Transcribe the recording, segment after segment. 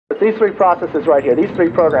These three processes right here, these three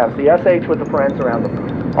programs, the SH with the parens around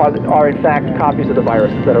them, are in fact copies of the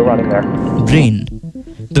virus that are running there. Brain.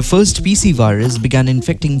 The first PC virus began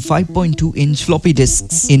infecting 5.2-inch floppy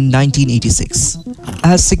disks in 1986.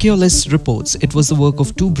 As SecureList reports, it was the work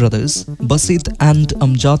of two brothers, Basit and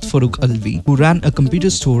Amjad Farooq Alvi, who ran a computer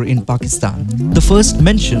store in Pakistan. The first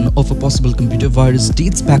mention of a possible computer virus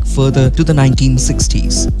dates back further to the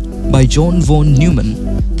 1960s by John von Neumann,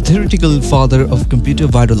 the theoretical father of computer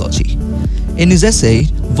virology. In his essay,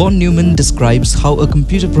 von Neumann describes how a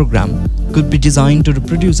computer program could be designed to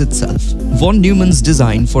reproduce itself. Von Neumann's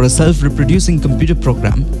design for a self-reproducing computer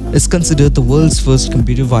program is considered the world's first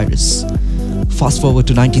computer virus. Fast forward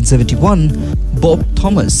to 1971, Bob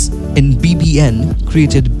Thomas in BBN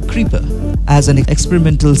created Creeper as an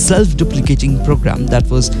experimental self-duplicating program that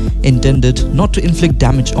was intended not to inflict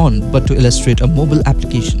damage on, but to illustrate a mobile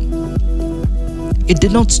application. It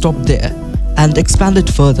did not stop there and expanded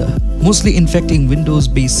further, mostly infecting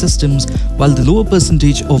Windows-based systems, while the lower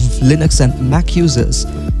percentage of Linux and Mac users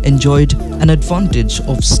enjoyed an advantage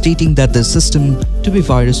of stating that their system to be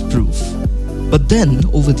virus-proof. But then,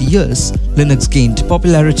 over the years, Linux gained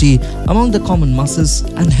popularity among the common masses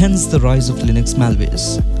and hence the rise of Linux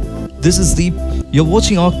malwares. This is Deep, you're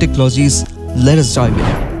watching Arctechnologies, let us dive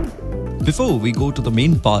in. Before we go to the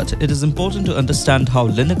main part, it is important to understand how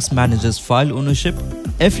Linux manages file ownership.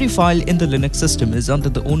 Every file in the Linux system is under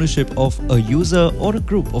the ownership of a user or a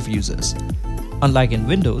group of users. Unlike in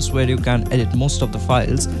Windows, where you can edit most of the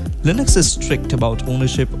files, Linux is strict about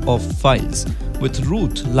ownership of files, with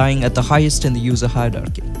root lying at the highest in the user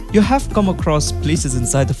hierarchy. You have come across places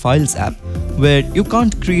inside the Files app where you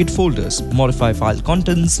can't create folders, modify file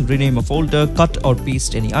contents, rename a folder, cut or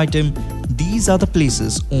paste any item. These are the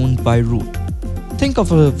places owned by root. Think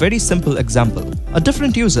of a very simple example. A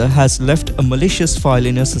different user has left a malicious file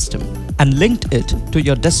in your system and linked it to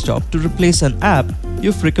your desktop to replace an app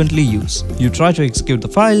you frequently use. You try to execute the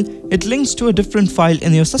file, it links to a different file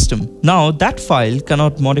in your system. Now that file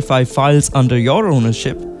cannot modify files under your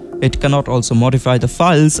ownership. It cannot also modify the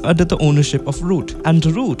files under the ownership of root, and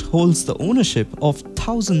root holds the ownership of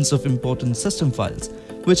thousands of important system files,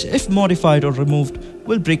 which if modified or removed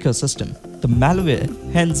will break your system. The malware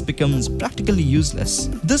hence becomes practically useless.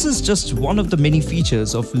 This is just one of the many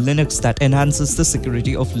features of Linux that enhances the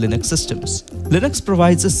security of Linux systems. Linux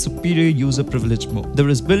provides a superior user privilege mode. There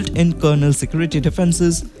is built-in kernel security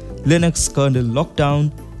defenses, Linux kernel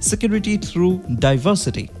lockdown, security through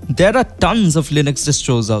diversity. There are tons of Linux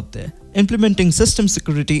distros out there, implementing system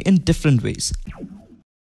security in different ways.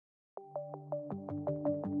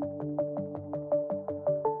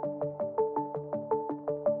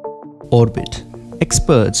 Orbit.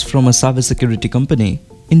 Experts from a cybersecurity company,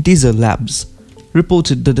 Integer Labs,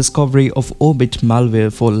 reported the discovery of Orbit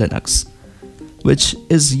malware for Linux, which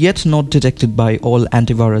is yet not detected by all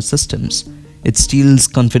antivirus systems. It steals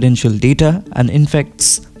confidential data and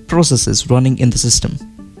infects processes running in the system.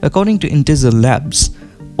 According to Integer Labs,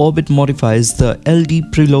 Orbit modifies the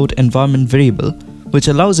LD preload environment variable, which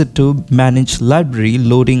allows it to manage library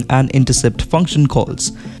loading and intercept function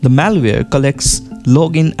calls. The malware collects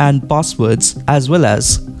login and passwords as well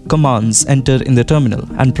as commands entered in the terminal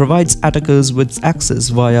and provides attackers with access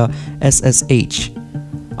via SSH.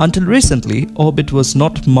 Until recently, Orbit was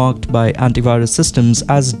not marked by antivirus systems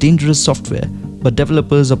as dangerous software, but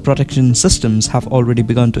developers of protection systems have already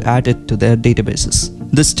begun to add it to their databases.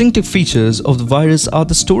 Distinctive features of the virus are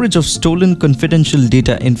the storage of stolen confidential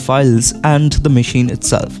data in files and the machine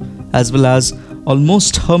itself, as well as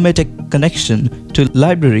almost hermetic connection to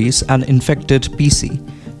libraries and infected PC,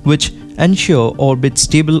 which ensure Orbit's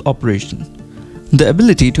stable operation. The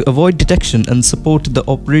ability to avoid detection and support the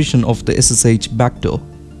operation of the SSH backdoor.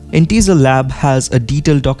 Integer Lab has a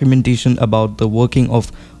detailed documentation about the working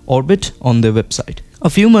of Orbit on their website. A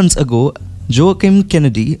few months ago, Joachim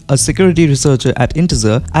Kennedy, a security researcher at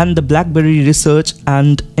Integer, and the BlackBerry Research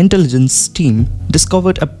and Intelligence team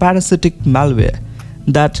discovered a parasitic malware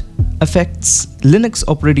that affects Linux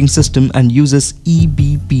operating system and uses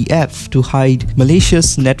eBPF to hide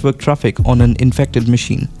malicious network traffic on an infected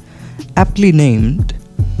machine. Aptly named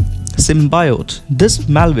SYMBIOTE, this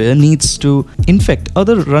malware needs to infect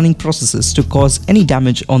other running processes to cause any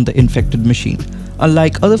damage on the infected machine.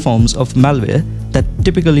 Unlike other forms of malware that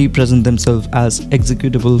typically present themselves as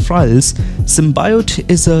executable files, SYMBIOTE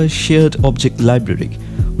is a shared object library.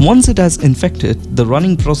 Once it has infected the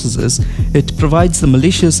running processes, it provides the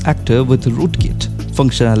malicious actor with rootkit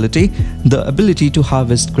functionality, the ability to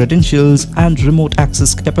harvest credentials and remote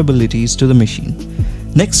access capabilities to the machine.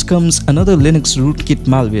 Next comes another Linux rootkit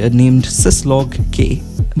malware named syslog-k.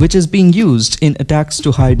 which is being used in attacks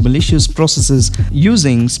to hide malicious processes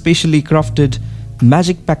using specially crafted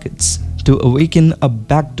magic packets to awaken a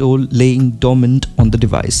backdoor laying dormant on the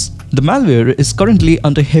device. The malware is currently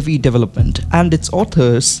under heavy development, and its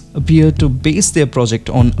authors appear to base their project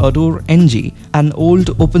on Adore-ng, an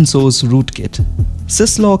old open source rootkit.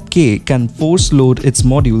 syslog-k can force load its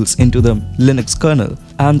modules into the Linux kernel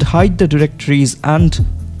and hide the directories and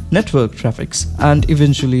network traffics, and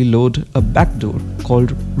eventually load a backdoor called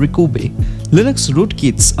Rikube. Linux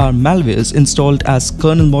rootkits are malwares installed as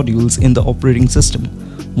kernel modules in the operating system.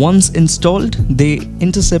 Once installed, they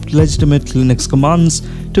intercept legitimate Linux commands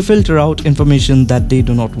to filter out information that they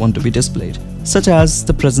do not want to be displayed, such as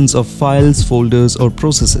the presence of files, folders, or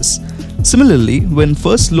processes. Similarly, when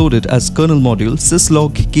first loaded as kernel module,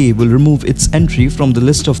 syslog-k will remove its entry from the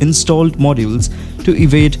list of installed modules to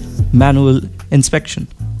evade manual inspection.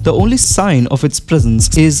 The only sign of its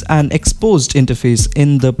presence is an exposed interface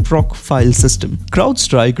in the proc file system.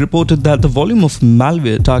 CrowdStrike reported that the volume of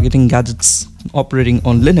malware targeting gadgets operating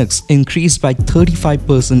on Linux increased by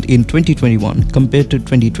 35% in 2021 compared to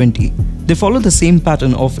 2020. They follow the same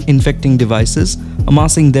pattern of infecting devices,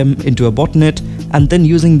 amassing them into a botnet, and then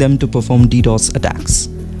using them to perform DDoS attacks.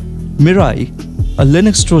 Mirai, a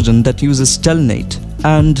Linux Trojan that uses Telnet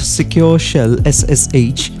and Secure Shell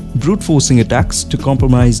SSH brute forcing attacks to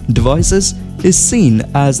compromise devices, is seen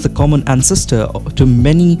as the common ancestor to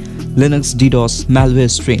many Linux DDoS malware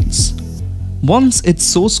strains. Once its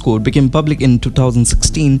source code became public in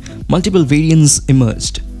 2016, multiple variants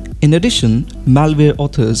emerged. In addition, malware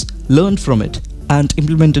authors learned from it and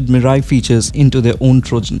implemented Mirai features into their own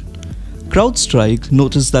Trojan. CrowdStrike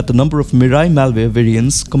noticed that the number of Mirai malware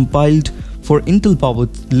variants compiled for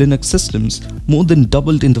Intel-powered Linux systems more than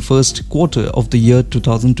doubled in the first quarter of the year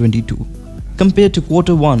 2022, compared to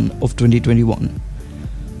quarter 1 of 2021,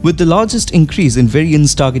 with the largest increase in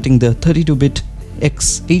variants targeting the 32-bit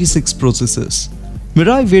x86 processors.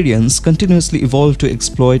 Mirai variants continuously evolve to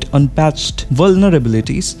exploit unpatched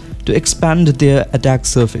vulnerabilities to expand their attack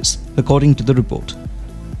surface, according to the report.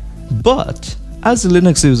 But as a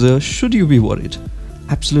Linux user, should you be worried?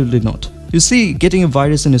 Absolutely not. You see, getting a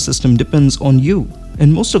virus in your system depends on you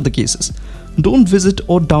in most of the cases. Don't visit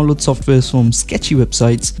or download software from sketchy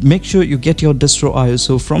websites. Make sure you get your distro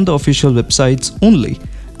ISO from the official websites only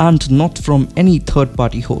and not from any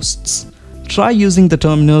third-party hosts. Try using the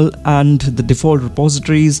terminal and the default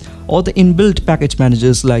repositories or the inbuilt package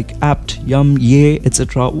managers like apt, yum, yay,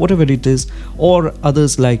 etc., whatever it is, or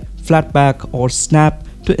others like Flatpak or Snap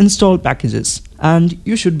to install packages, and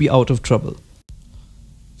you should be out of trouble.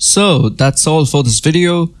 So that's all for this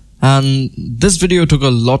video, and this video took a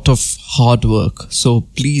lot of hard work, so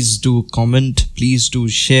please do comment, please do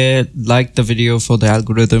share, like the video for the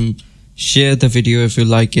algorithm, share the video if you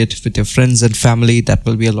like it with your friends and family. That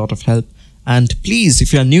will be a lot of help. And please,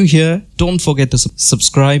 if you are new here, don't forget to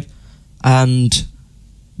subscribe, and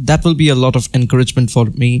that will be a lot of encouragement for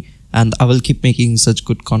me, and I will keep making such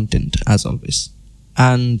good content as always.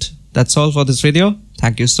 And that's all for this video.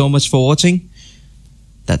 Thank you so much for watching.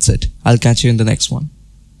 That's it. I'll catch you in the next one.